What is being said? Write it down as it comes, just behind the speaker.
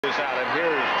is out, and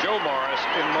here's Joe Morris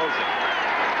in motion.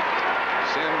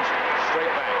 Sims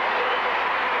straight back.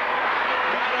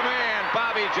 Got a man,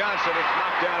 Bobby Johnson. It's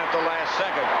knocked down at the last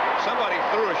second. Somebody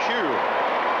threw a shoe.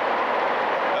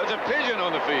 There's a Pigeon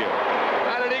on the field.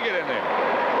 How did he get in there?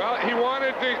 Well, he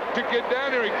wanted to get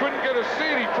down there. He couldn't get a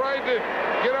seat. He tried to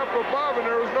get up above, and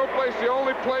there was no place. The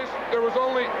only place there was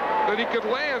only that he could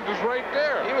land is right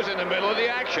there. He was in the middle of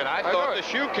the action. I thought the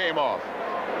shoe came off.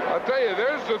 I'll tell you,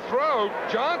 there's the throw.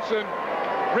 Johnson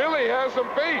really has him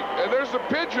beat. And there's the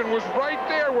Pigeon was right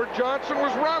there where Johnson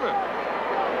was running.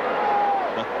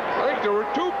 I think there were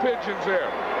two Pigeons there.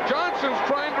 Johnson's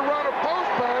trying to run a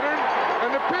post pattern,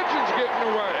 and the Pigeon's getting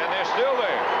away. And they're still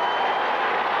there.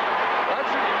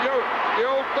 That's, you know, the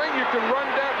old thing, you can run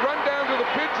down to the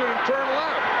Pigeon and turn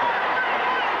left.